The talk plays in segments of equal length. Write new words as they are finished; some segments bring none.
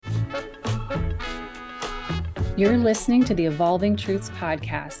You're listening to the Evolving Truths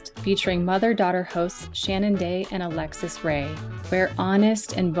podcast, featuring mother-daughter hosts Shannon Day and Alexis Ray, where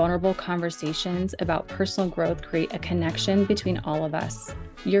honest and vulnerable conversations about personal growth create a connection between all of us.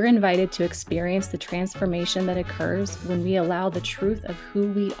 You're invited to experience the transformation that occurs when we allow the truth of who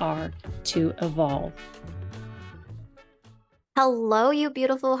we are to evolve. Hello, you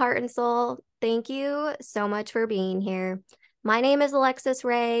beautiful heart and soul. Thank you so much for being here. My name is Alexis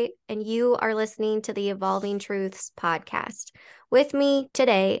Ray, and you are listening to the Evolving Truths podcast. With me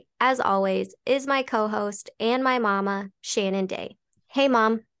today, as always, is my co-host and my mama, Shannon Day. Hey,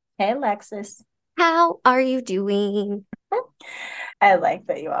 Mom. Hey, Alexis. How are you doing? I like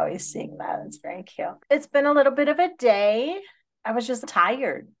that you always sing that. It's very cute. It's been a little bit of a day. I was just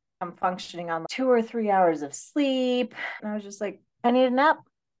tired. I'm functioning on 2 or 3 hours of sleep. And I was just like, I need a nap.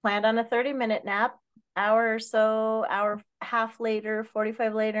 Planned on a 30-minute nap. Hour or so, hour half later,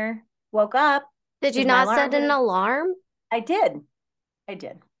 45 later, woke up. Did you not set an alarm? I did.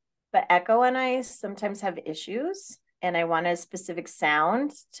 But Echo and I sometimes have issues, and I want a specific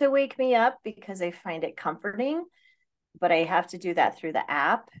sound to wake me up because I find it comforting. But I have to do that through the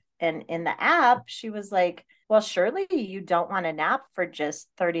app. And in the app, she was like, well, surely you don't want to nap for just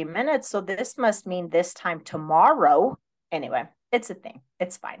 30 minutes. So this must mean this time tomorrow. Anyway, it's a thing.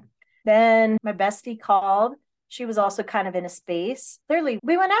 It's fine. Then my bestie called. She was also kind of in a space. Clearly,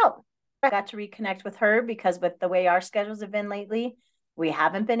 we went out. I got to reconnect with her because with the way our schedules have been lately, we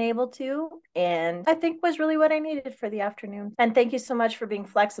haven't been able to. And I think was really what I needed for the afternoon. And thank you so much for being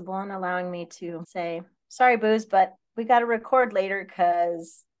flexible and allowing me to say, sorry, Booze, but we got to record later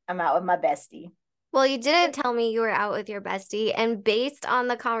because I'm out with my bestie. Well, you didn't tell me you were out with your bestie. And based on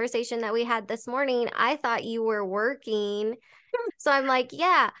the conversation that we had this morning, I thought you were working. So I'm like,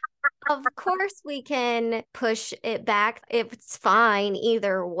 yeah, of course we can push it back. It's fine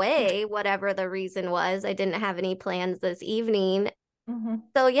either way, whatever the reason was. I didn't have any plans this evening. Mm-hmm.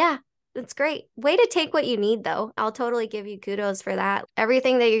 So yeah, it's great. Way to take what you need, though. I'll totally give you kudos for that.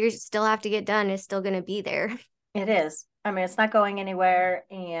 Everything that you still have to get done is still going to be there. It is. I mean, it's not going anywhere.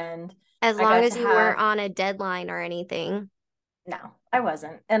 And as long as you weren't on a deadline or anything. No, I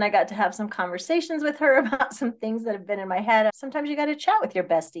wasn't. And I got to have some conversations with her about some things that have been in my head. Sometimes you got to chat with your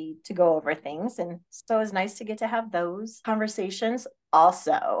bestie to go over things. And so it was nice to get to have those conversations.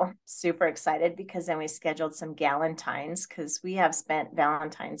 Also, super excited because then we scheduled some Galentines because we have spent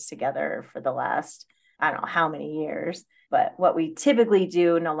Valentine's together for the last, I don't know how many years. But what we typically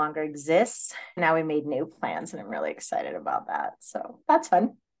do no longer exists. Now we made new plans and I'm really excited about that. So that's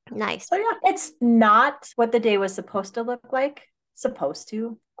fun. Nice. So yeah, it's not what the day was supposed to look like. Supposed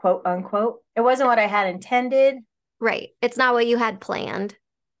to, quote unquote. It wasn't what I had intended. Right. It's not what you had planned.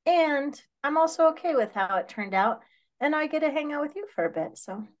 And I'm also okay with how it turned out. And I get to hang out with you for a bit.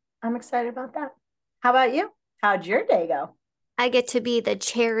 So I'm excited about that. How about you? How'd your day go? I get to be the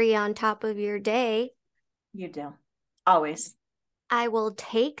cherry on top of your day. You do. Always. I will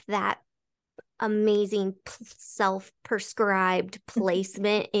take that amazing self-prescribed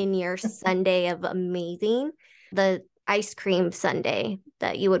placement in your Sunday of amazing. The ice cream sundae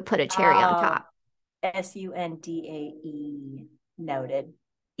that you would put a cherry on top. SUNDAE. Noted.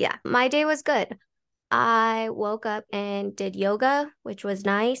 Yeah, my day was good. I woke up and did yoga, which was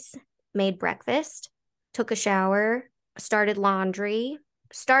nice, made breakfast, took a shower, started laundry,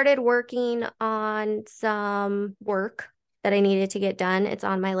 started working on some work that I needed to get done. It's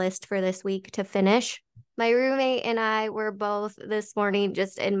on my list for this week to finish. My roommate and I were both this morning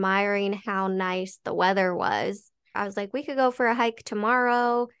just admiring how nice the weather was. I was like, we could go for a hike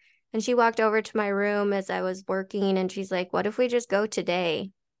tomorrow. And she walked over to my room as I was working and she's like, what if we just go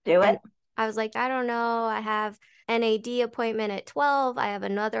today? Do it. And I was like, I don't know. I have an AD appointment at 12. I have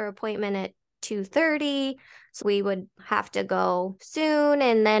another appointment at 2:30. So we would have to go soon.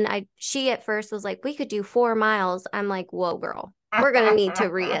 And then she at first was like, we could do 4 miles. I'm like, whoa, girl. We're going to need to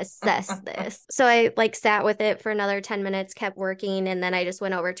reassess this. So I sat with it for another 10 minutes, kept working. And then I just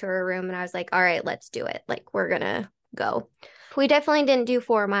went over to her room and I was like, all right, let's do it. We're going to go. We definitely didn't do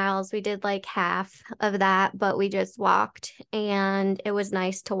 4 miles. We did half of that, but we just walked and it was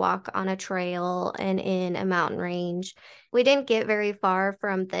nice to walk on a trail and in a mountain range. We didn't get very far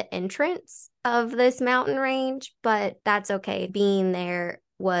from the entrance of this mountain range, but that's okay. Being there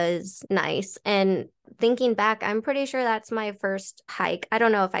was nice. And thinking back, I'm pretty sure that's my first hike. I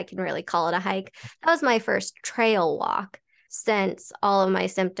don't know if I can really call it a hike. That was my first trail walk since all of my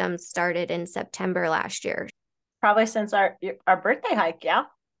symptoms started in September last year. Probably since our birthday hike, yeah?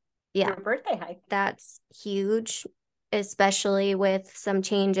 Yeah. Your birthday hike. That's huge, especially with some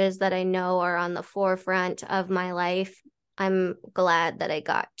changes that I know are on the forefront of my life. I'm glad that I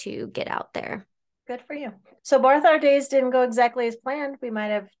got to get out there. Good for you. So both our days didn't go exactly as planned. We might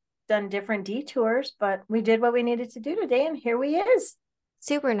have done different detours, but we did what we needed to do today, and here we is.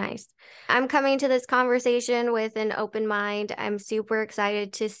 Super nice. I'm coming to this conversation with an open mind. I'm super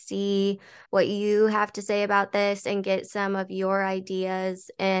excited to see what you have to say about this and get some of your ideas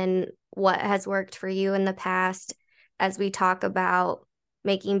and what has worked for you in the past as we talk about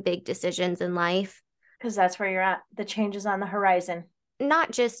making big decisions in life. Because that's where you're at. The change is on the horizon.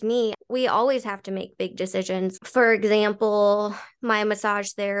 Not just me, we always have to make big decisions. For example, my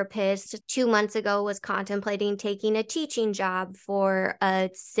massage therapist 2 months ago was contemplating taking a teaching job for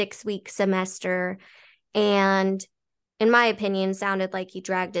a 6-week semester. And in my opinion, sounded like he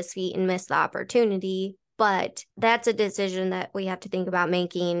dragged his feet and missed the opportunity. But that's a decision that we have to think about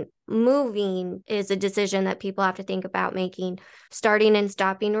making. Moving is a decision that people have to think about making. Starting and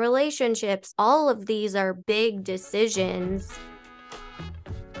stopping relationships, all of these are big decisions.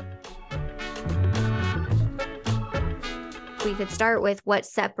 We could start with what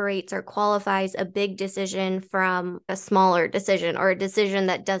separates or qualifies a big decision from a smaller decision or a decision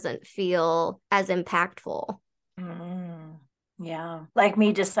that doesn't feel as impactful. Yeah. Like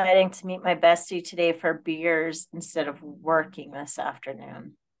me deciding to meet my bestie today for beers instead of working this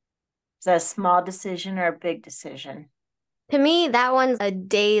afternoon. Is that a small decision or a big decision? To me, that one's a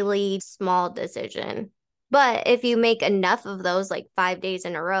daily small decision. But if you make enough of those, like 5 days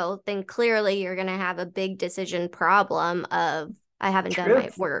in a row, then clearly you're going to have a big decision problem of, I haven't done my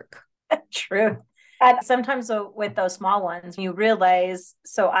work. True. And sometimes with those small ones, you realize,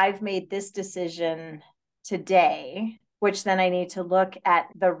 so I've made this decision today, which then I need to look at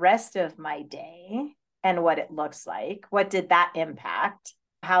the rest of my day and what it looks like. What did that impact?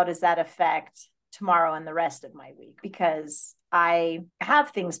 How does that affect tomorrow and the rest of my week? Because I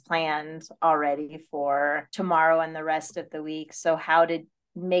have things planned already for tomorrow and the rest of the week. So how did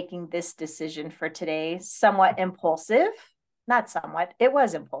making this decision for today, somewhat impulsive, not somewhat, it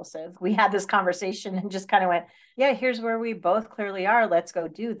was impulsive. We had this conversation and just kind of went, yeah, here's where we both clearly are. Let's go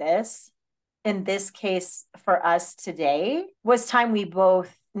do this. In this case, for us today, was time we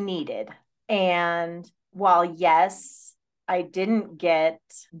both needed. And while, yes, I didn't get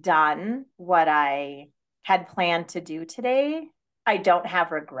done what I had planned to do today, I don't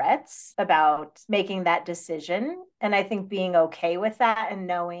have regrets about making that decision. And I think being okay with that and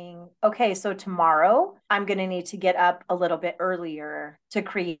knowing, okay, so tomorrow I'm going to need to get up a little bit earlier to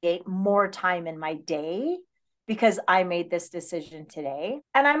create more time in my day because I made this decision today.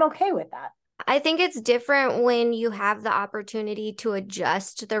 And I'm okay with that. I think it's different when you have the opportunity to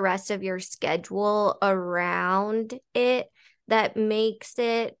adjust the rest of your schedule around it. That makes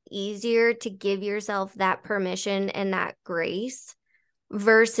it easier to give yourself that permission and that grace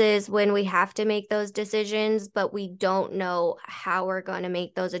versus when we have to make those decisions, but we don't know how we're going to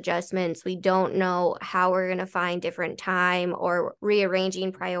make those adjustments. We don't know how we're going to find different time or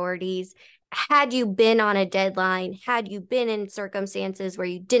rearranging priorities. Had you been on a deadline, had you been in circumstances where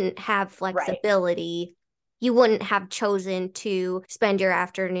you didn't have flexibility, you wouldn't have chosen to spend your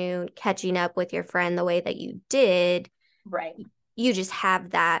afternoon catching up with your friend the way that you did. Right. You just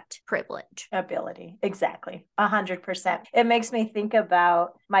have that privilege. Ability. Exactly. 100%. It makes me think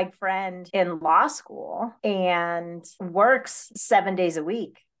about my friend in law school and works 7 days a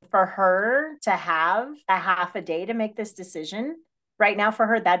week. For her to have a half a day to make this decision, right now for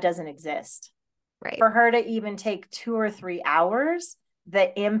her, that doesn't exist. Right. For her to even take 2 or 3 hours,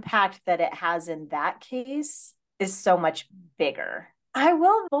 the impact that it has in that case is so much bigger. I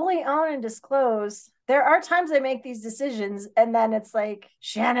will fully own and disclose there are times I make these decisions and then it's like,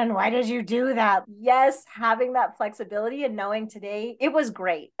 Shannon, why did you do that? Yes, having that flexibility and knowing today, it was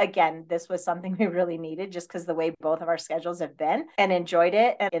great. Again, this was something we really needed just because the way both of our schedules have been and enjoyed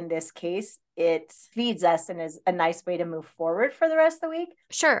it. And in this case, it feeds us and is a nice way to move forward for the rest of the week.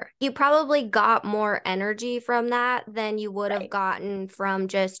 Sure. You probably got more energy from that than you would have gotten from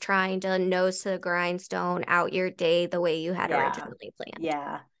just trying to nose to the grindstone out your day the way you had originally planned.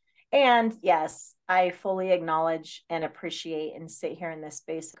 Yeah. And yes, I fully acknowledge and appreciate and sit here in this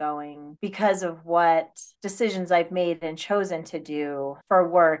space going because of what decisions I've made and chosen to do for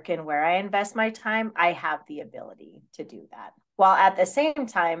work and where I invest my time, I have the ability to do that. While at the same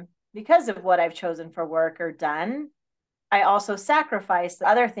time, because of what I've chosen for work or done, I also sacrifice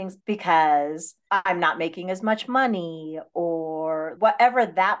other things because I'm not making as much money or whatever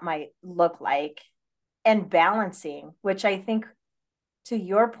that might look like, and balancing, which I think to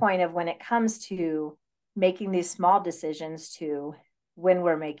your point of when it comes to making these small decisions to when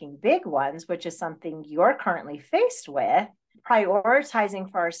we're making big ones, which is something you're currently faced with,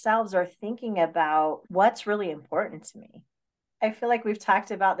 prioritizing for ourselves or thinking about what's really important to me. I feel like we've talked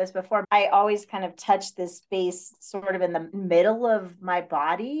about this before. I always kind of touch this space sort of in the middle of my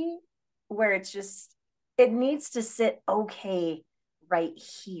body where it needs to sit okay right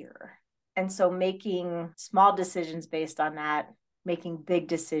here. And so making small decisions based on that, making big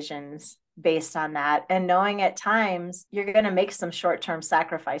decisions based on that, and knowing at times you're going to make some short-term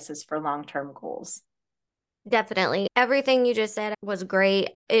sacrifices for long-term goals. Definitely. Everything you just said was great.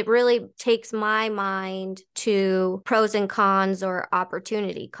 It really takes my mind to pros and cons or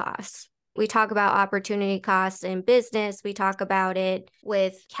opportunity costs. We talk about opportunity costs in business. We talk about it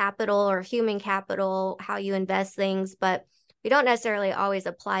with capital or human capital, how you invest things, but we don't necessarily always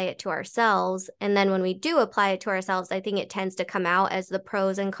apply it to ourselves. And then when we do apply it to ourselves, I think it tends to come out as the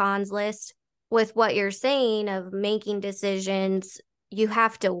pros and cons list. With what you're saying of making decisions, you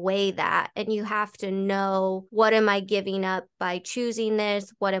have to weigh that, and you have to know, what am I giving up by choosing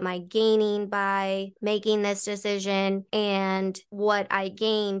this? What am I gaining by making this decision? And what I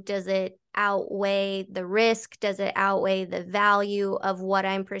gain, does it outweigh the risk? Does it outweigh the value of what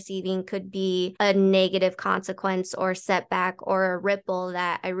I'm perceiving could be a negative consequence or setback or a ripple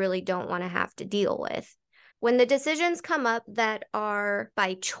that I really don't want to have to deal with? When the decisions come up that are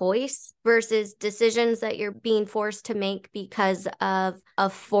by choice versus decisions that you're being forced to make because of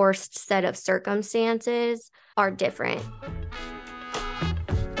a forced set of circumstances are different.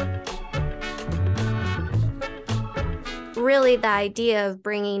 Really, the idea of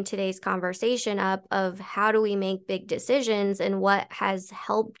bringing today's conversation up of how do we make big decisions and what has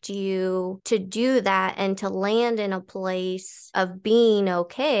helped you to do that and to land in a place of being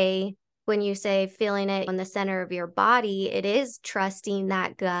okay. When you say feeling it in the center of your body, it is trusting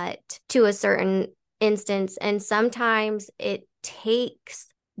that gut to a certain instance. And sometimes it takes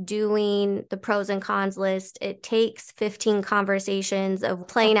doing the pros and cons list. It takes 15 conversations of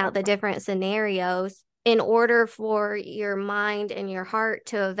playing out the different scenarios in order for your mind and your heart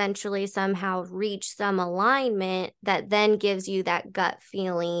to eventually somehow reach some alignment that then gives you that gut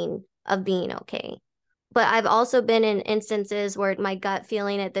feeling of being okay. But I've also been in instances where my gut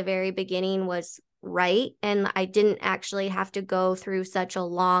feeling at the very beginning was right, and I didn't actually have to go through such a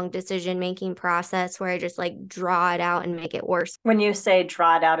long decision-making process where I just like draw it out and make it worse. When you say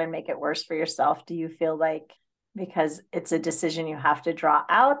draw it out and make it worse for yourself, do you feel like because it's a decision you have to draw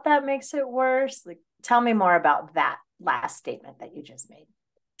out that makes it worse? Like, tell me more about that last statement that you just made.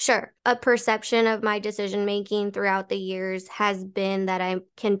 Sure. A perception of my decision-making throughout the years has been that I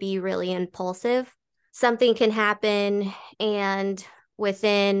can be really impulsive. Something can happen, and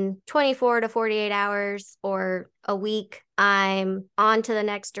within 24 to 48 hours or a week, I'm on to the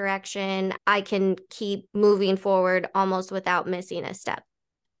next direction. I can keep moving forward almost without missing a step.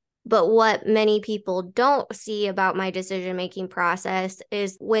 But what many people don't see about my decision-making process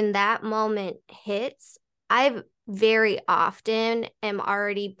is when that moment hits, I've very often am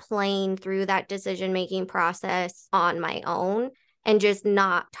already playing through that decision-making process on my own and just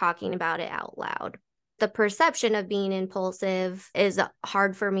not talking about it out loud. The perception of being impulsive is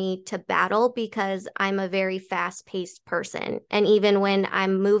hard for me to battle because I'm a very fast-paced person. And even when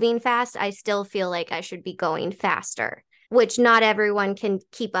I'm moving fast, I still feel like I should be going faster, which not everyone can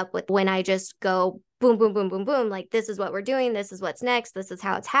keep up with. When I just go boom, boom, boom, boom, boom, like this is what we're doing, this is what's next, this is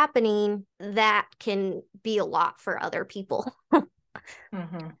how it's happening, that can be a lot for other people.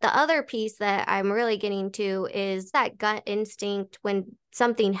 Mm-hmm. The other piece that I'm really getting to is that gut instinct when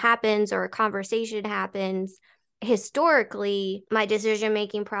something happens or a conversation happens. Historically, my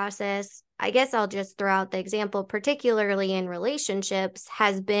decision-making process, I guess I'll just throw out the example, particularly in relationships,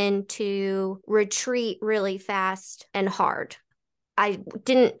 has been to retreat really fast and hard. I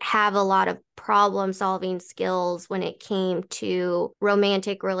didn't have a lot of problem-solving skills when it came to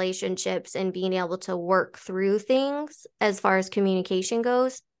romantic relationships and being able to work through things as far as communication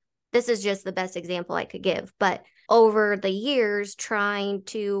goes. This is just the best example I could give. But over the years, trying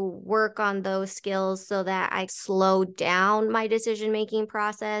to work on those skills so that I slowed down my decision-making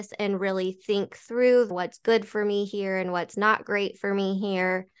process and really think through what's good for me here and what's not great for me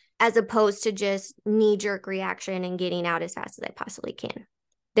here, as opposed to just knee-jerk reaction and getting out as fast as I possibly can.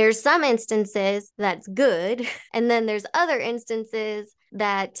 There's some instances that's good, and then there's other instances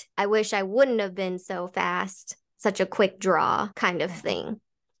that I wish I wouldn't have been so fast, such a quick draw kind of thing.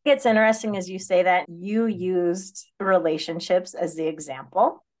 It's interesting as you say that you used relationships as the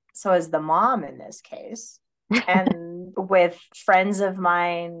example. So as the mom in this case, and with friends of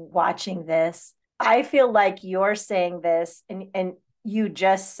mine watching this, I feel like you're saying this and you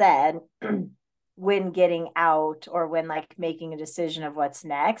just said when getting out or when like making a decision of what's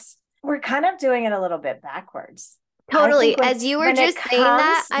next, we're kind of doing it a little bit backwards. Totally. As you were just saying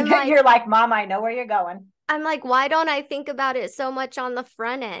that, I'm like, you're like, Mom, I know where you're going. I'm like, why don't I think about it so much on the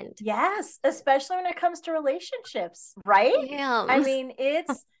front end? Yes, especially when it comes to relationships, right? Damn. I mean,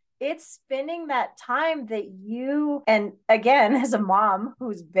 it's spending that time that you, and again, as a mom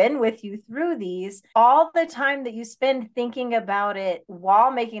who's been with you through these, all the time that you spend thinking about it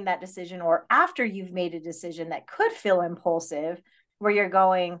while making that decision or after you've made a decision that could feel impulsive, where you're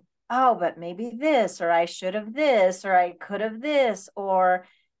going, oh, but maybe this, or I should have this, or I could have this, or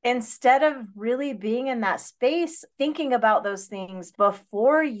instead of really being in that space, thinking about those things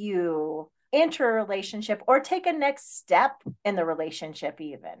before you enter a relationship or take a next step in the relationship.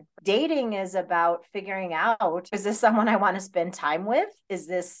 Even dating is about figuring out, is this someone I want to spend time with? Is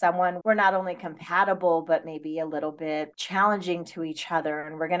this someone we're not only compatible but maybe a little bit challenging to each other,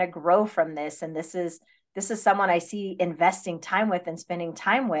 and we're going to grow from this, and this is someone I see investing time with and spending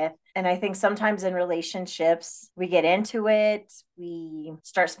time with. And I think sometimes in relationships, we get into it, we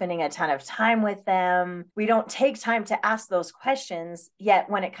start spending a ton of time with them. We don't take time to ask those questions. Yet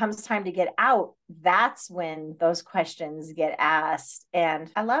when it comes time to get out, that's when those questions get asked.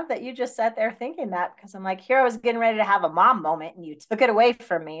 And I love that you just sat there thinking that, because I'm like, here I was getting ready to have a mom moment and you took it away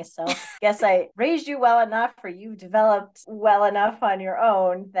from me. So I guess I raised you well enough, or you developed well enough on your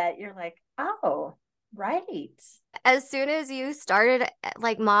own that you're like, oh, right. As soon as you started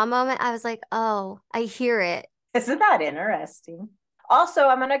like mom moment, I was like, oh, I hear it. Isn't that interesting? Also,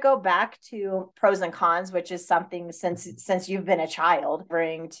 I'm going to go back to pros and cons, which is something since you've been a child,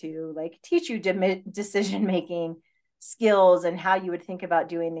 bring to like teach you decision making skills and how you would think about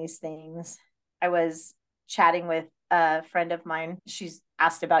doing these things. I was chatting with a friend of mine. She's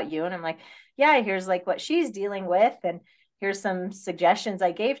asked about you, and I'm like, yeah, here's like what she's dealing with, and here's some suggestions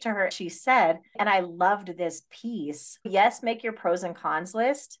I gave to her. She said, and I loved this piece. Yes, make your pros and cons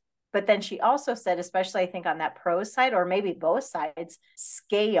list. But then she also said, especially I think on that pros side, or maybe both sides,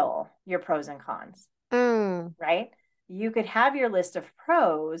 scale your pros and cons, right? You could have your list of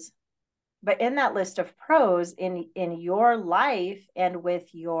pros, but in that list of pros in your life and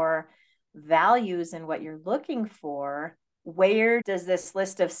with your values and what you're looking for, where does this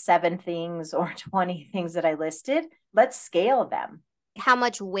list of 7 things or 20 things that I listed, let's scale them. How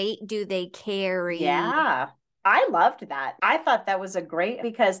much weight do they carry? Yeah, I loved that. I thought that was a great,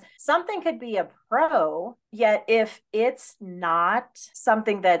 because something could be a pro, yet if it's not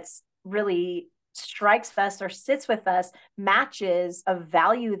something that's really strikes us or sits with us, matches a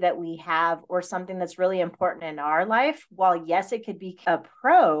value that we have or something that's really important in our life, while yes, it could be a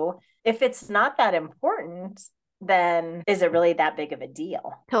pro, if it's not that important, then is it really that big of a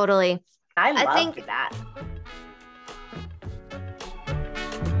deal? Totally. I loved that.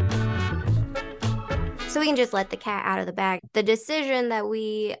 So we can just let the cat out of the bag. The decision that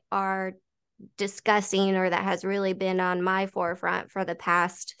we are discussing, or that has really been on my forefront for the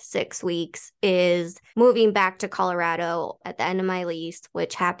past 6 weeks, is moving back to Colorado at the end of my lease,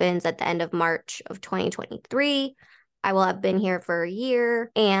 which happens at the end of March of 2023. I will have been here for a year,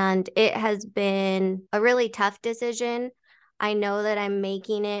 and it has been a really tough decision. I know that I'm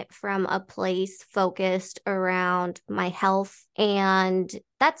making it from a place focused around my health, and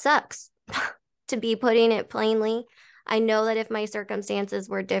that sucks, to be putting it plainly. I know that if my circumstances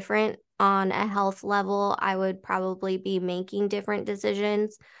were different on a health level, I would probably be making different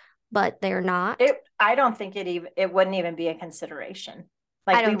decisions, but they're not. I don't think it wouldn't even be a consideration.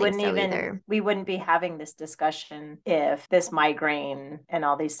 Like, we wouldn't be having this discussion if this migraine and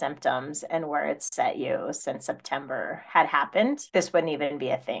all these symptoms and where it's set you since September had happened. This wouldn't even be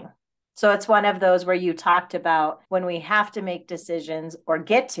a thing. So it's one of those where you talked about when we have to make decisions or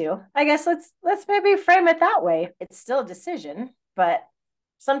get to, I guess let's maybe frame it that way. It's still a decision, but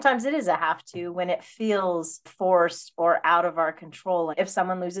sometimes it is a have to when it feels forced or out of our control. If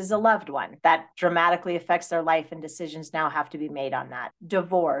someone loses a loved one, that dramatically affects their life, and decisions now have to be made on that.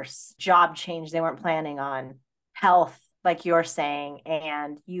 Divorce, job change they weren't planning on, health, like you're saying,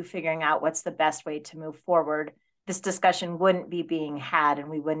 and you figuring out what's the best way to move forward. This discussion wouldn't be being had, and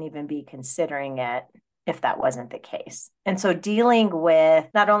we wouldn't even be considering it if that wasn't the case. And so dealing with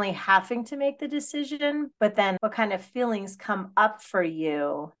not only having to make the decision, but then what kind of feelings come up for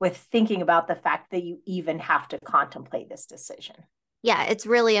you with thinking about the fact that you even have to contemplate this decision. Yeah, it's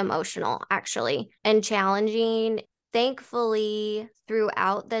really emotional, actually, and challenging. Thankfully,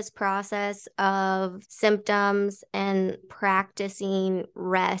 throughout this process of symptoms and practicing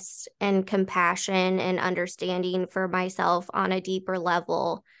rest and compassion and understanding for myself on a deeper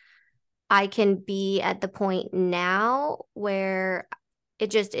level, I can be at the point now where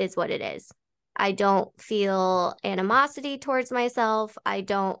it just is what it is. I don't feel animosity towards myself. I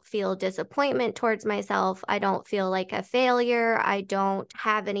don't feel disappointment towards myself. I don't feel like a failure. I don't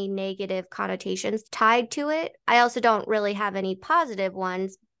have any negative connotations tied to it. I also don't really have any positive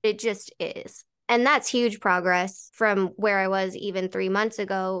ones. It just is. And that's huge progress from where I was even 3 months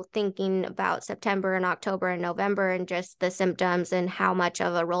ago, thinking about September and October and November and just the symptoms and how much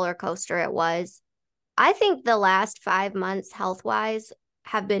of a roller coaster it was. I think the last 5 months, health wise,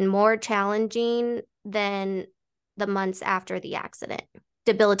 have been more challenging than the months after the accident.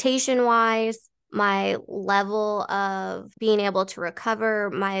 Debilitation wise, my level of being able to recover,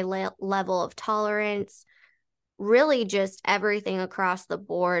 my level of tolerance, really just everything across the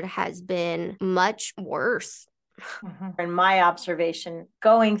board has been much worse. In my observation,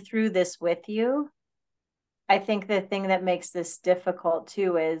 going through this with you, I think the thing that makes this difficult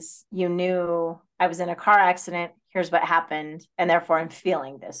too is you knew I was in a car accident. Here's what happened. And therefore I'm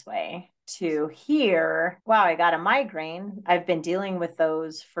feeling this way. To hear, wow, I got a migraine. I've been dealing with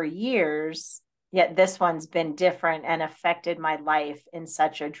those for years, yet this one's been different and affected my life in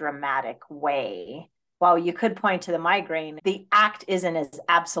such a dramatic way. While you could point to the migraine, the act isn't as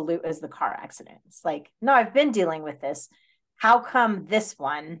absolute as the car accident. It's like, no, I've been dealing with this. How come this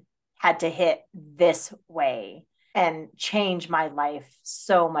one had to hit this way and change my life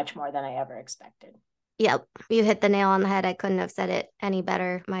so much more than I ever expected? Yep, you hit the nail on the head. I couldn't have said it any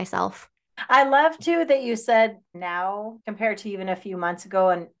better myself. I love too that you said now compared to even a few months ago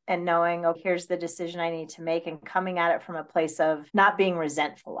and knowing, oh, here's the decision I need to make and coming at it from a place of not being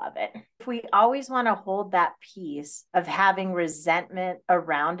resentful of it. If we always want to hold that piece of having resentment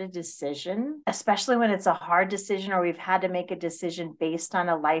around a decision, especially when it's a hard decision or we've had to make a decision based on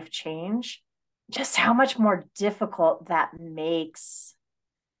a life change, just how much more difficult that makes.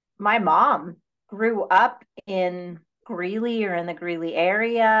 My mom grew up in Greeley or in the Greeley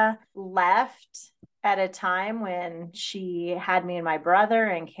area, left at a time when she had me and my brother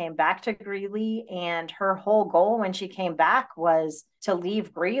and came back to Greeley. And her whole goal when she came back was to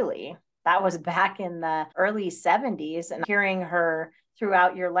leave Greeley. That was back in the early 70s. And hearing her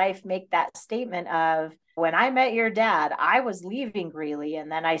throughout your life make that statement of, when I met your dad, I was leaving Greeley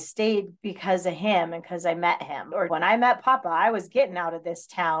and then I stayed because of him and because I met him. Or when I met Papa, I was getting out of this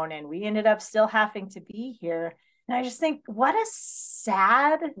town and we ended up still having to be here. And I just think, what a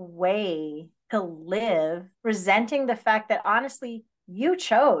sad way to live, resenting the fact that honestly, you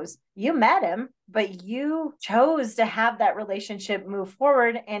met him, but you chose to have that relationship move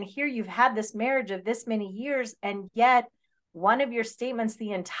forward. And here you've had this marriage of this many years. And yet, one of your statements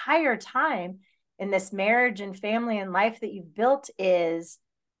the entire time in this marriage and family and life that you've built is,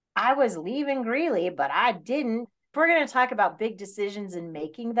 I was leaving Greeley, but I didn't. If we're going to talk about big decisions and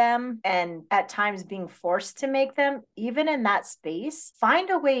making them and at times being forced to make them, even in that space, find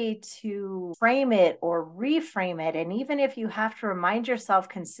a way to frame it or reframe it. And even if you have to remind yourself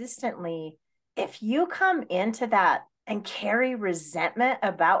consistently, if you come into that and carry resentment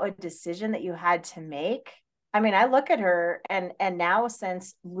about a decision that you had to make, I mean, I look at her and now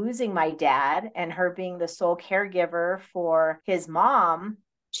since losing my dad and her being the sole caregiver for his mom,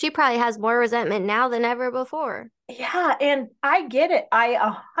 she probably has more resentment now than ever before. Yeah. And I get it.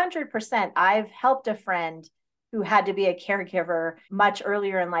 100%. I've helped a friend who had to be a caregiver much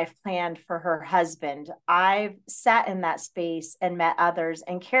earlier in life, planned for her husband. I've sat in that space and met others,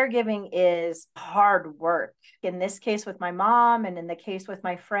 and caregiving is hard work. In this case with my mom, and in the case with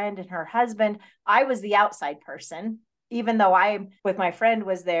my friend and her husband, I was the outside person, even though I, with my friend,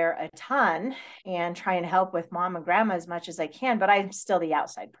 was there a ton and trying to help with mom and grandma as much as I can, but I'm still the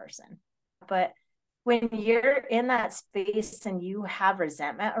outside person. But when you're in that space and you have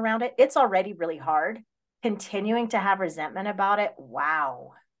resentment around it, it's already really hard. Continuing to have resentment about it,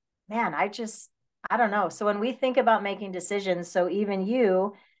 wow, man, I don't know. So when we think about making decisions, so even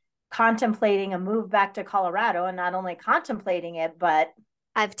you contemplating a move back to Colorado, and not only contemplating it, but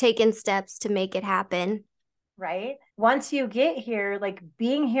I've taken steps to make it happen. Right? Once you get here, like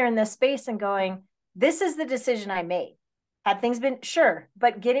being here in this space and going, this is the decision I made. Had things been, sure,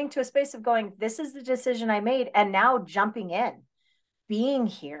 but getting to a space of going, this is the decision I made, and now jumping in, being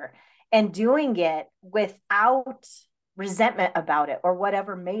here and doing it without resentment about it or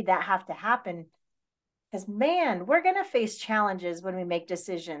whatever made that have to happen. Because man, we're going to face challenges when we make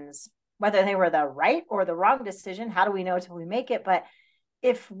decisions, whether they were the right or the wrong decision. How do we know until we make it? But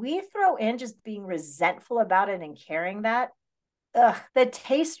if we throw in just being resentful about it and carrying that, the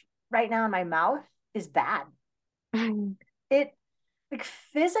taste right now in my mouth is bad. It, like,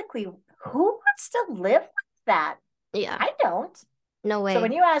 physically, who wants to live like that? Yeah. I don't. No way. So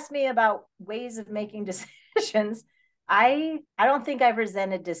when you ask me about ways of making decisions, I don't think I've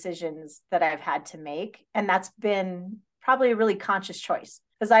resented decisions that I've had to make. And that's been probably a really conscious choice,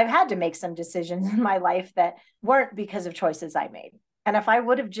 because I've had to make some decisions in my life that weren't because of choices I made. And if I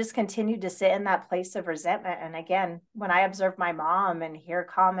would have just continued to sit in that place of resentment, and again, when I observe my mom and hear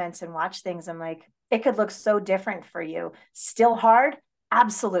comments and watch things, I'm like, it could look so different for you. Still hard?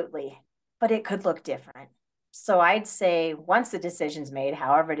 Absolutely. But it could look different. So I'd say once the decision's made,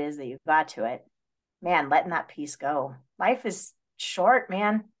 however it is that you got to it, man, letting that piece go. Life is short,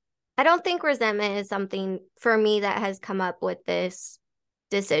 man. I don't think resentment is something for me that has come up with this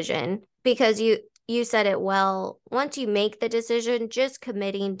decision, because you said it well. Once you make the decision, just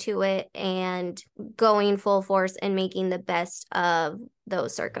committing to it and going full force and making the best of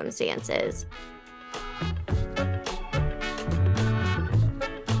those circumstances.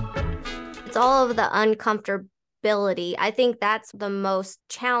 It's all of the uncomfortability. I think that's the most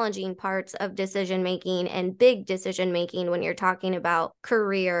challenging parts of decision making and big decision making when you're talking about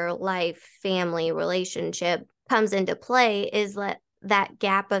career, life, family, relationship comes into play, is that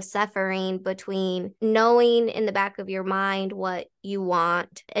gap of suffering between knowing in the back of your mind what you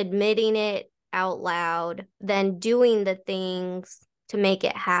want, admitting it out loud, then doing the things to make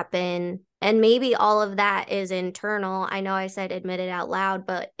it happen. And maybe all of that is internal. I know I said admit it out loud,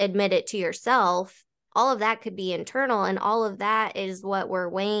 but admit it to yourself. All of that could be internal, and all of that is what we're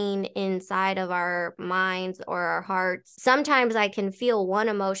weighing inside of our minds or our hearts. Sometimes I can feel one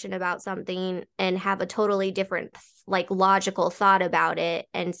emotion about something and have a totally different, like, logical thought about it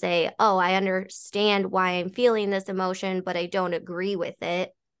and say, oh, I understand why I'm feeling this emotion, but I don't agree with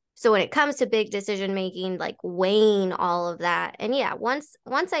it. So when it comes to big decision making, like weighing all of that. And yeah, once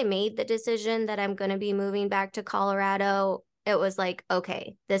I made the decision that I'm going to be moving back to Colorado, it was like,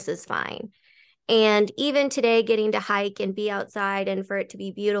 okay, this is fine. And even today, getting to hike and be outside and for it to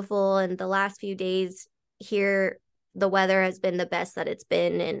be beautiful. And the last few days here, the weather has been the best that it's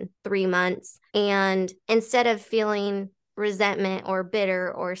been in 3 months. And instead of feeling resentment or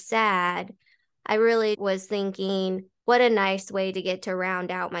bitter or sad, I really was thinking, what a nice way to get to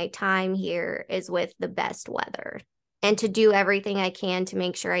round out my time here is with the best weather, and to do everything I can to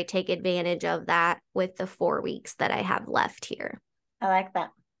make sure I take advantage of that with the 4 weeks that I have left here. I like that.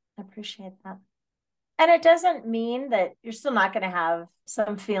 I appreciate that. And it doesn't mean that you're still not going to have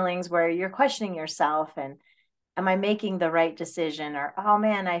some feelings where you're questioning yourself and, am I making the right decision? Or, oh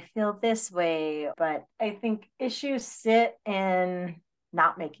man, I feel this way. But I think issues sit in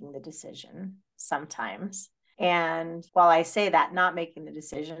not making the decision sometimes. And while I say that, not making the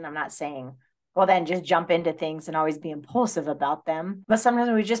decision, I'm not saying, well, then just jump into things and always be impulsive about them. But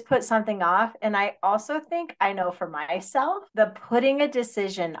sometimes we just put something off. And I also think, I know for myself, the putting a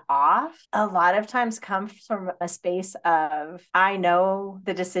decision off a lot of times comes from a space of, I know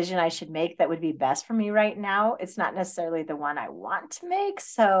the decision I should make that would be best for me right now. It's not necessarily the one I want to make.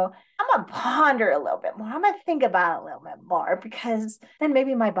 So I'm going to ponder a little bit more. I'm going to think about it a little bit more, because then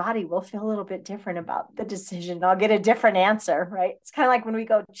maybe my body will feel a little bit different about the decision. I'll get a different answer, right? It's kind of like when we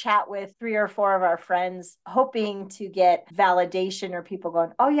go chat with 3 or 4 of our friends, hoping to get validation or people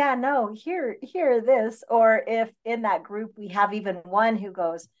going, oh yeah, no, here this. Or if in that group we have even one who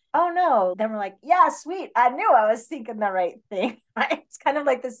goes, oh no, then we're like, yeah, sweet. I knew I was thinking the right thing, right? It's kind of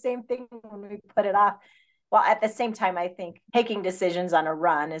like the same thing when we put it off. Well, at the same time, I think taking decisions on a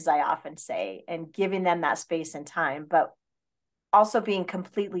run, as I often say, and giving them that space and time, but also being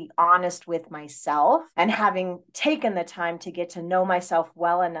completely honest with myself and having taken the time to get to know myself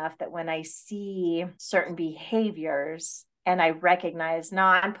well enough that when I see certain behaviors and I recognize, no,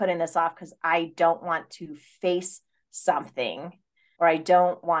 I'm putting this off because I don't want to face something, or I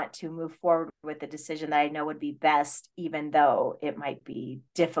don't want to move forward with the decision that I know would be best, even though it might be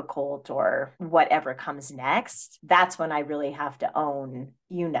difficult or whatever comes next, that's when I really have to own,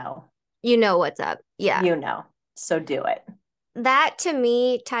 you know what's up. Yeah. So do it. That to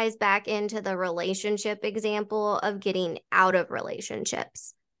me ties back into the relationship example of getting out of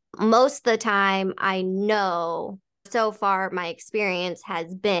relationships. Most of the time, I know so far my experience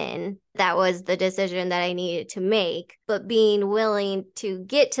has been that was the decision that I needed to make. But being willing to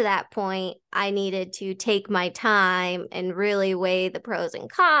get to that point, I needed to take my time and really weigh the pros and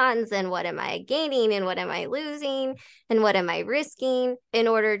cons and what am I gaining and what am I losing and what am I risking in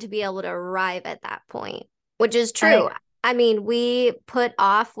order to be able to arrive at that point, which is true. I mean, we put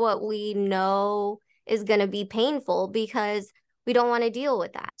off what we know is going to be painful because we don't want to deal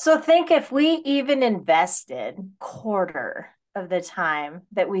with that. So think if we even invested quarter of the time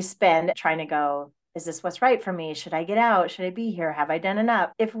that we spend trying to go, is this what's right for me? Should I get out? Should I be here? Have I done enough?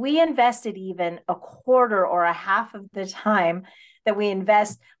 If we invested even a quarter or a half of the time that we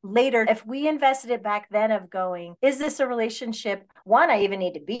invest later. If we invested it back then of going, is this a relationship, one, I even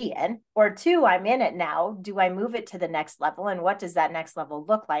need to be in, or two, I'm in it now. Do I move it to the next level? And what does that next level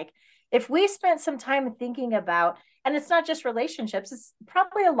look like? If we spent some time thinking about, and it's not just relationships, it's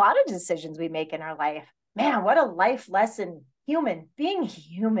probably a lot of decisions we make in our life. Man, what a life lesson. Being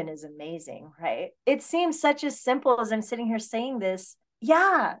human is amazing, right? It seems such as simple as I'm sitting here saying this.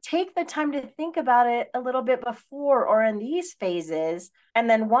 Yeah, take the time to think about it a little bit before or in these phases. And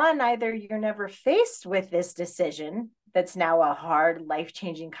then one, either you're never faced with this decision that's now a hard,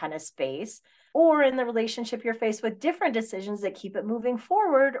 life-changing kind of space, or in the relationship you're faced with different decisions that keep it moving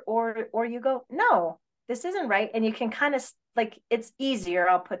forward, or you go, no, this isn't right. And you can kind of like, it's easier,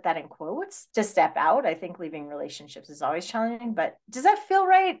 I'll put that in quotes, to step out. I think leaving relationships is always challenging, but does that feel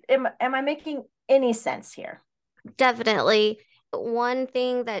right? Am I making any sense here? Definitely. One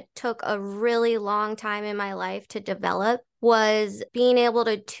thing that took a really long time in my life to develop was being able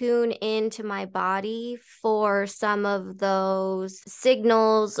to tune into my body for some of those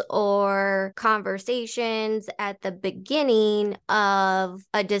signals or conversations at the beginning of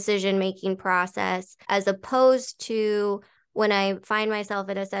a decision-making process, as opposed to when I find myself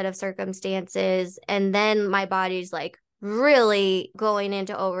in a set of circumstances and then my body's like really going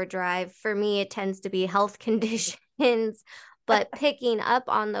into overdrive. For me, it tends to be health conditions. But picking up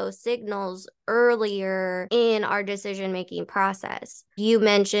on those signals earlier in our decision-making process. You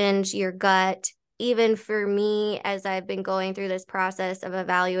mentioned your gut. Even for me, as I've been going through this process of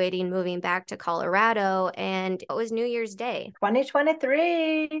evaluating moving back to Colorado, and it was New Year's Day.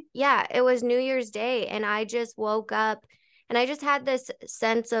 2023. Yeah, it was New Year's Day, and I just woke up and I just had this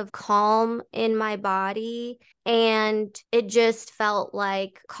sense of calm in my body, and it just felt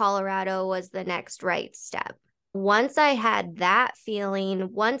like Colorado was the next right step. Once I had that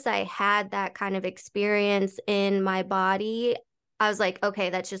feeling, once I had that kind of experience in my body, I was like, okay,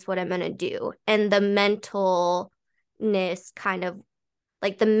 that's just what I'm going to do. And the mentalness, kind of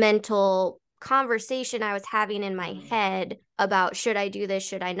like the mental conversation I was having in my head about should I do this,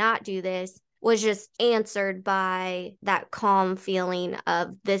 should I not do this, was just answered by that calm feeling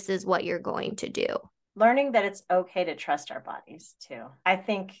of this is what you're going to do. Learning that it's okay to trust our bodies too. I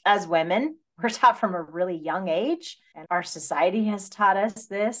think as women, we're taught from a really young age, and our society has taught us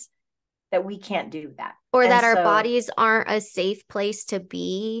this, that we can't do that. Or that our bodies aren't a safe place to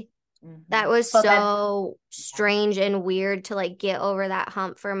be. That was so strange and weird to like get over that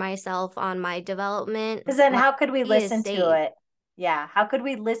hump for myself on my development. Because then how could we listen to it? Yeah. How could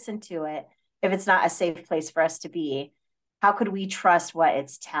we listen to it if it's not a safe place for us to be? How could we trust what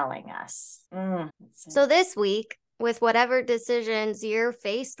it's telling us? So this week, with whatever decisions you're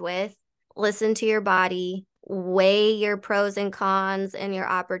faced with, listen to your body, weigh your pros and cons and your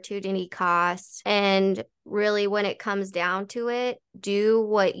opportunity costs. And really, when it comes down to it, do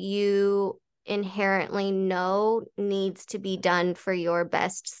what you inherently know needs to be done for your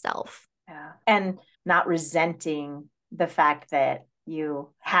best self. Yeah. And not resenting the fact that you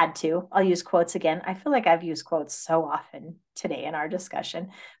had to, I'll use quotes again. I feel like I've used quotes so often today in our discussion,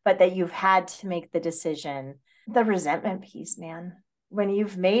 but that you've had to make the decision. The resentment piece, man. When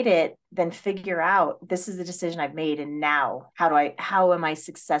you've made it, then figure out, this is the decision I've made. And now how am I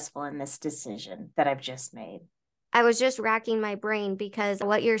successful in this decision that I've just made? I was just racking my brain because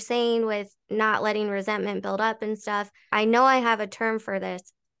what you're saying with not letting resentment build up and stuff, I know I have a term for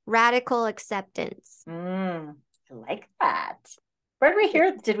this: radical acceptance. I like that. Where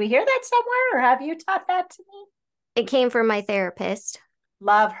did we hear that somewhere, or have you taught that to me? It came from my therapist.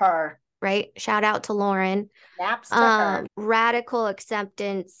 Love her. Right? Shout out to Lauren. Naps to her. Radical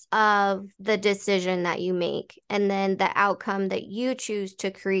acceptance of the decision that you make, and then the outcome that you choose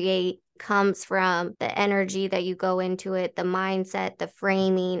to create comes from the energy that you go into it, the mindset, the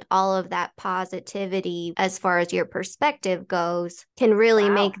framing, all of that positivity as far as your perspective goes can really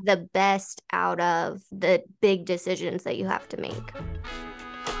make the best out of the big decisions that you have to make.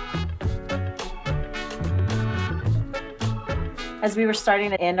 As we were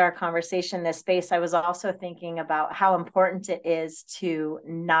starting to end our conversation in this space, I was also thinking about how important it is to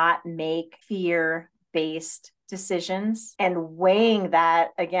not make fear-based decisions and weighing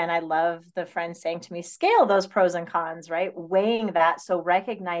that. Again, I love the friend saying to me, scale those pros and cons, right? Weighing that. So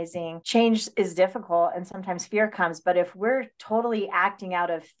recognizing change is difficult and sometimes fear comes, but if we're totally acting out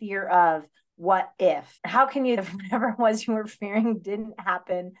of fear of what if, how can you, if whatever it was you were fearing didn't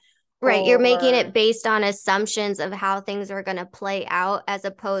happen? Right. You're making it based on assumptions of how things are going to play out, as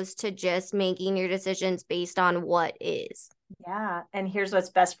opposed to just making your decisions based on what is. Yeah. And here's what's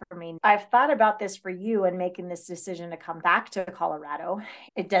best for me. I've thought about this for you and making this decision to come back to Colorado.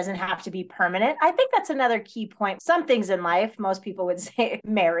 It doesn't have to be permanent. I think that's another key point. Some things in life, most people would say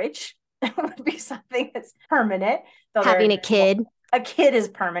marriage would be something that's permanent. Though Having a kid. a kid is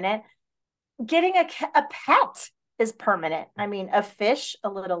permanent. Getting a pet is permanent. I mean, a fish, a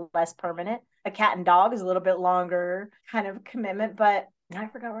little less permanent. A cat and dog is a little bit longer kind of commitment, but I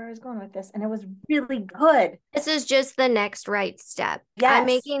forgot where I was going with this, and it was really good. This is just the next right step. Yes. I'm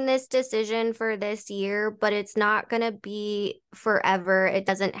making this decision for this year, but it's not going to be forever. It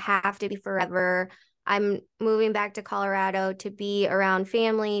doesn't have to be forever. I'm moving back to Colorado to be around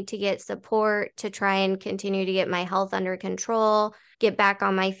family, to get support, to try and continue to get my health under control, get back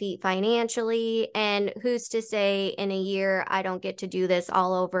on my feet financially. And who's to say in a year I don't get to do this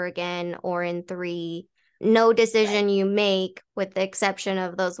all over again, or in 3? No decision you make, with the exception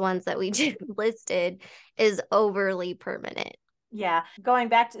of those ones that we just listed, is overly permanent. Yeah. Going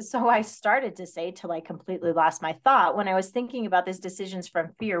back to, so I started to say till I completely lost my thought when I was thinking about these decisions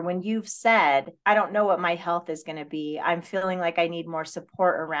from fear. When you've said, I don't know what my health is going to be, I'm feeling like I need more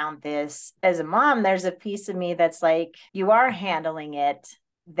support around this. As a mom, there's a piece of me that's like, you are handling it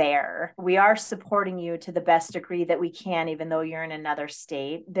there. We are supporting you to the best degree that we can, even though you're in another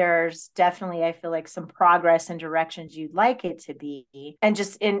state. There's definitely, I feel like, some progress and directions you'd like it to be. And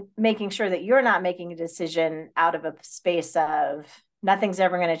just in making sure that you're not making a decision out of a space of nothing's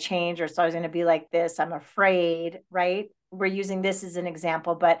ever going to change or it's always going to be like this, I'm afraid, right? We're using this as an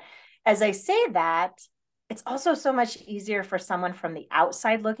example. But as I say that, it's also so much easier for someone from the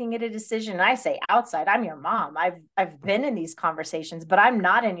outside looking at a decision. And I say outside, I'm your mom. I've been in these conversations, but I'm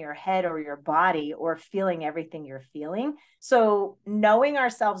not in your head or your body or feeling everything you're feeling. So knowing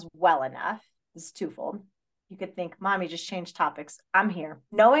ourselves well enough is twofold. You could think, Mommy just changed topics. I'm here.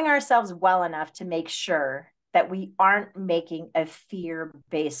 Knowing ourselves well enough to make sure that we aren't making a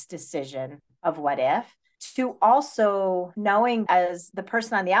fear-based decision of what if, to also knowing as the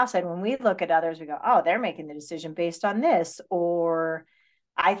person on the outside, when we look at others, we go, oh, they're making the decision based on this, or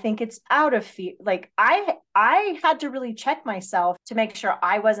I think it's out of fear. Like I had to really check myself to make sure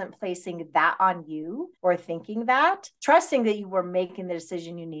I wasn't placing that on you or thinking that, trusting that you were making the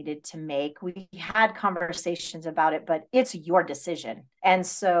decision you needed to make. We had conversations about it, but it's your decision. And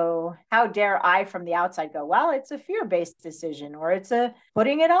so how dare I from the outside go, well, it's a fear-based decision, or it's a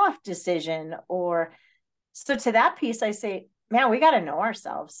putting it off decision, or so to that piece, I say, man, we got to know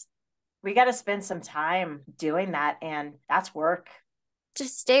ourselves. We got to spend some time doing that. And that's work.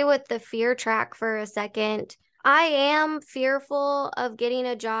 Just stay with the fear track for a second. I am fearful of getting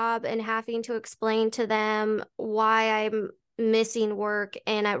a job and having to explain to them why I'm missing work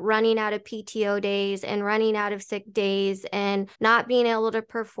and running out of PTO days and running out of sick days and not being able to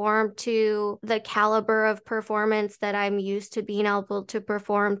perform to the caliber of performance that I'm used to being able to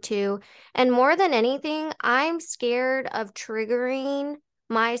perform to. And more than anything, I'm scared of triggering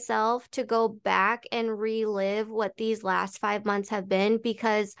myself to go back and relive what these last 5 months have been,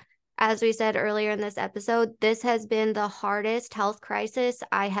 because as we said earlier in this episode, this has been the hardest health crisis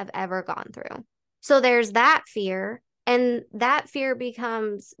I have ever gone through. So there's that fear. And that fear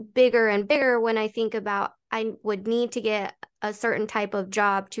becomes bigger and bigger when I think about I would need to get a certain type of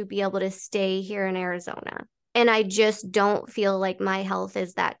job to be able to stay here in Arizona. And I just don't feel like my health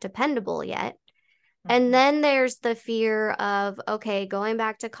is that dependable yet. And then there's the fear of, okay, going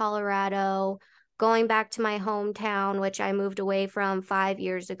back to Colorado, going back to my hometown, which I moved away from 5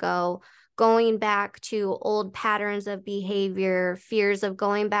 years ago, going back to old patterns of behavior, fears of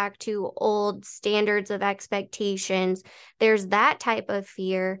going back to old standards of expectations. There's that type of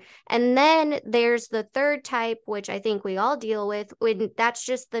fear. And then there's the third type, which I think we all deal with, when that's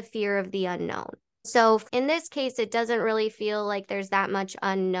just the fear of the unknown. So in this case, it doesn't really feel like there's that much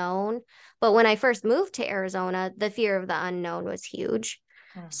unknown. But when I first moved to Arizona, the fear of the unknown was huge.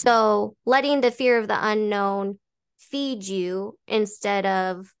 So letting the fear of the unknown feed you instead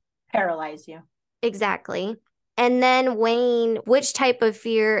of paralyze you. Exactly. And then weighing which type of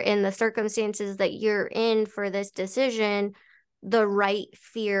fear in the circumstances that you're in for this decision, the right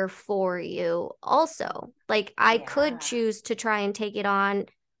fear for you also. Like I could choose to try and take it on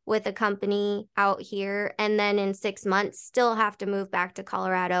with a company out here and then in 6 months still have to move back to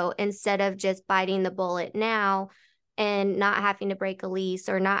Colorado instead of just biting the bullet now and not having to break a lease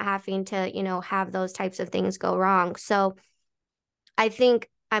or not having to, have those types of things go wrong. So I think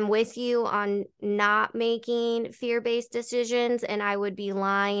I'm with you on not making fear-based decisions, and I would be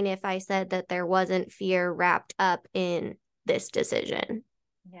lying if I said that there wasn't fear wrapped up in this decision.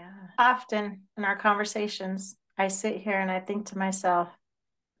 Yeah. Often in our conversations, I sit here and I think to myself,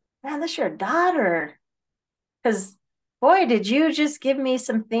 man, this is your daughter. Because Boy, did you just give me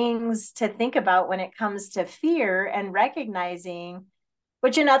some things to think about when it comes to fear and recognizing,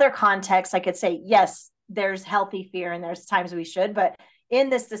 which in other contexts, I could say, yes, there's healthy fear and there's times we should. But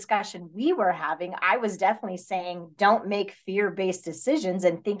in this discussion we were having, I was definitely saying, don't make fear-based decisions,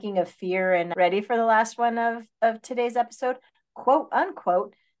 and thinking of fear. And ready for the last one of today's episode, quote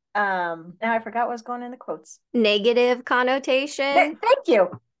unquote. Now I forgot what was going in the quotes. Negative connotation. Thank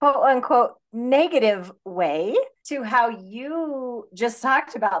you. Quote unquote negative way to how you just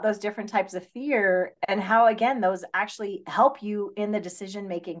talked about those different types of fear, and how, again, those actually help you in the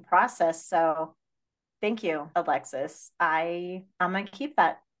decision-making process. So thank you, Alexis. I'm going to keep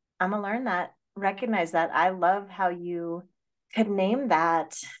that. I'm going to learn that, recognize that. I love how you could name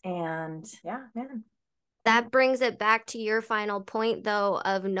that. And yeah, man. That brings it back to your final point, though,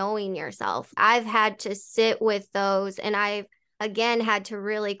 of knowing yourself. I've had to sit with those, and I've, again, had to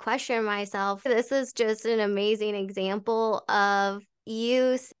really question myself. This is just an amazing example of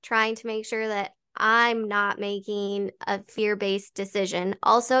you trying to make sure that I'm not making a fear-based decision.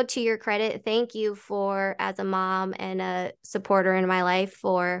 Also, to your credit, thank you for, as a mom and a supporter in my life,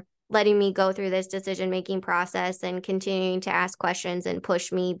 for letting me go through this decision-making process and continuing to ask questions and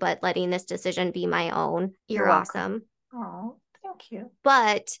push me, but letting this decision be my own. You're awesome. Oh, thank you.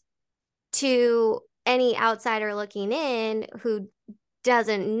 But to any outsider looking in who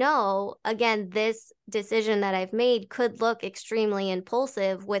doesn't know, again, this decision that I've made could look extremely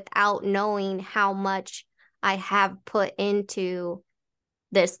impulsive without knowing how much I have put into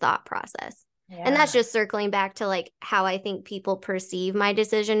this thought process. Yeah. And that's just circling back to like how I think people perceive my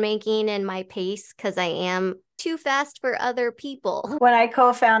decision making and my pace, because I am too fast for other people. When I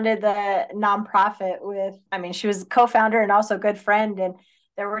co-founded the nonprofit she was co-founder and also good friend, and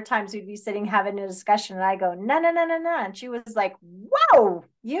there were times we'd be sitting having a discussion and I go, no. And she was like, whoa,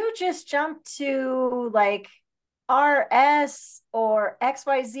 you just jumped to like RS or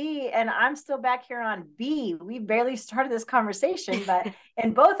XYZ, and I'm still back here on B. We barely started this conversation, but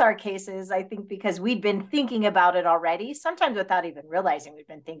in both our cases, I think because we'd been thinking about it already, sometimes without even realizing we've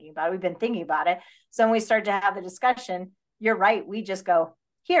been thinking about it. So when we start to have the discussion, you're right, we just go,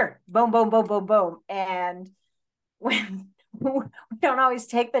 here, boom, boom, boom, boom, boom. And when we don't always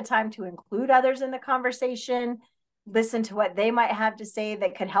take the time to include others in the conversation, listen to what they might have to say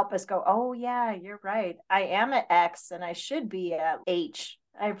that could help us go, oh yeah, you're right, I am at X and I should be at H.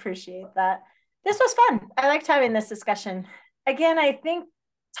 I appreciate that. This was fun. I liked having this discussion. Again, I think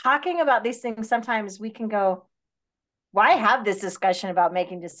talking about these things, sometimes we can go, why have this discussion about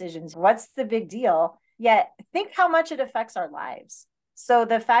making decisions? What's the big deal? Yet think how much it affects our lives. So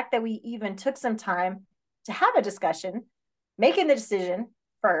the fact that we even took some time to have a discussion, making the decision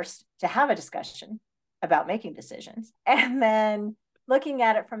first to have a discussion about making decisions, and then looking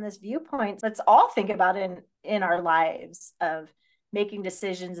at it from this viewpoint, let's all think about it in our lives of making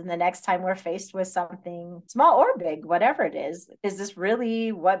decisions. And the next time we're faced with something small or big, whatever it is this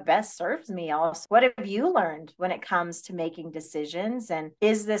really what best serves me? Also, what have you learned when it comes to making decisions? And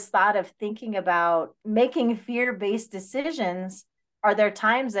is this thought of thinking about making fear-based decisions, are there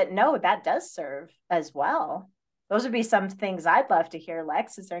times that no, that does serve as well? Those would be some things I'd love to hear.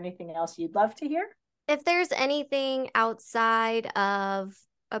 Lex, is there anything else you'd love to hear? If there's anything outside of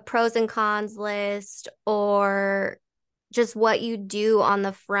a pros and cons list, or just what you do on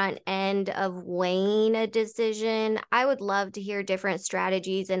the front end of weighing a decision, I would love to hear different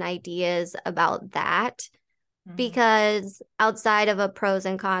strategies and ideas about that. Mm-hmm. Because outside of a pros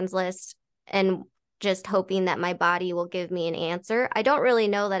and cons list and just hoping that my body will give me an answer, I don't really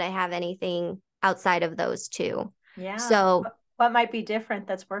know that I have anything outside of those two. Yeah. So what might be different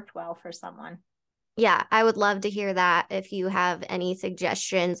that's worked well for someone? Yeah, I would love to hear that if you have any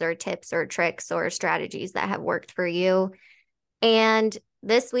suggestions or tips or tricks or strategies that have worked for you. And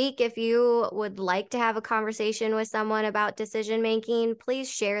this week, if you would like to have a conversation with someone about decision making,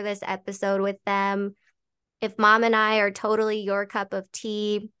 please share this episode with them. If Mom and I are totally your cup of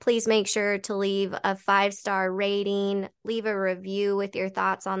tea, please make sure to leave a 5-star rating, leave a review with your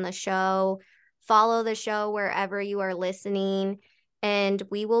thoughts on the show, follow the show wherever you are listening, and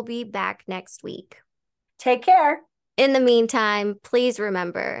we will be back next week. Take care. In the meantime, please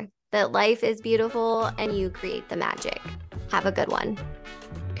remember that life is beautiful and you create the magic. Have a good one.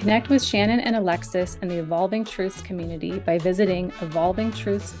 Connect with Shannon and Alexis and the Evolving Truths community by visiting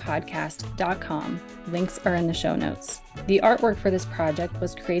evolvingtruthspodcast.com. Links are in the show notes. The artwork for this project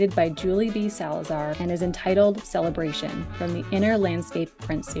was created by Julie B. Salazar and is entitled Celebration from the Inner Landscape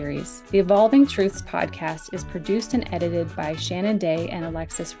print series. The Evolving Truths podcast is produced and edited by Shannon Day and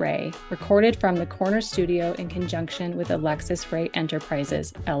Alexis Ray, recorded from the Corner Studio in conjunction with Alexis Ray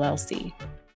Enterprises, LLC.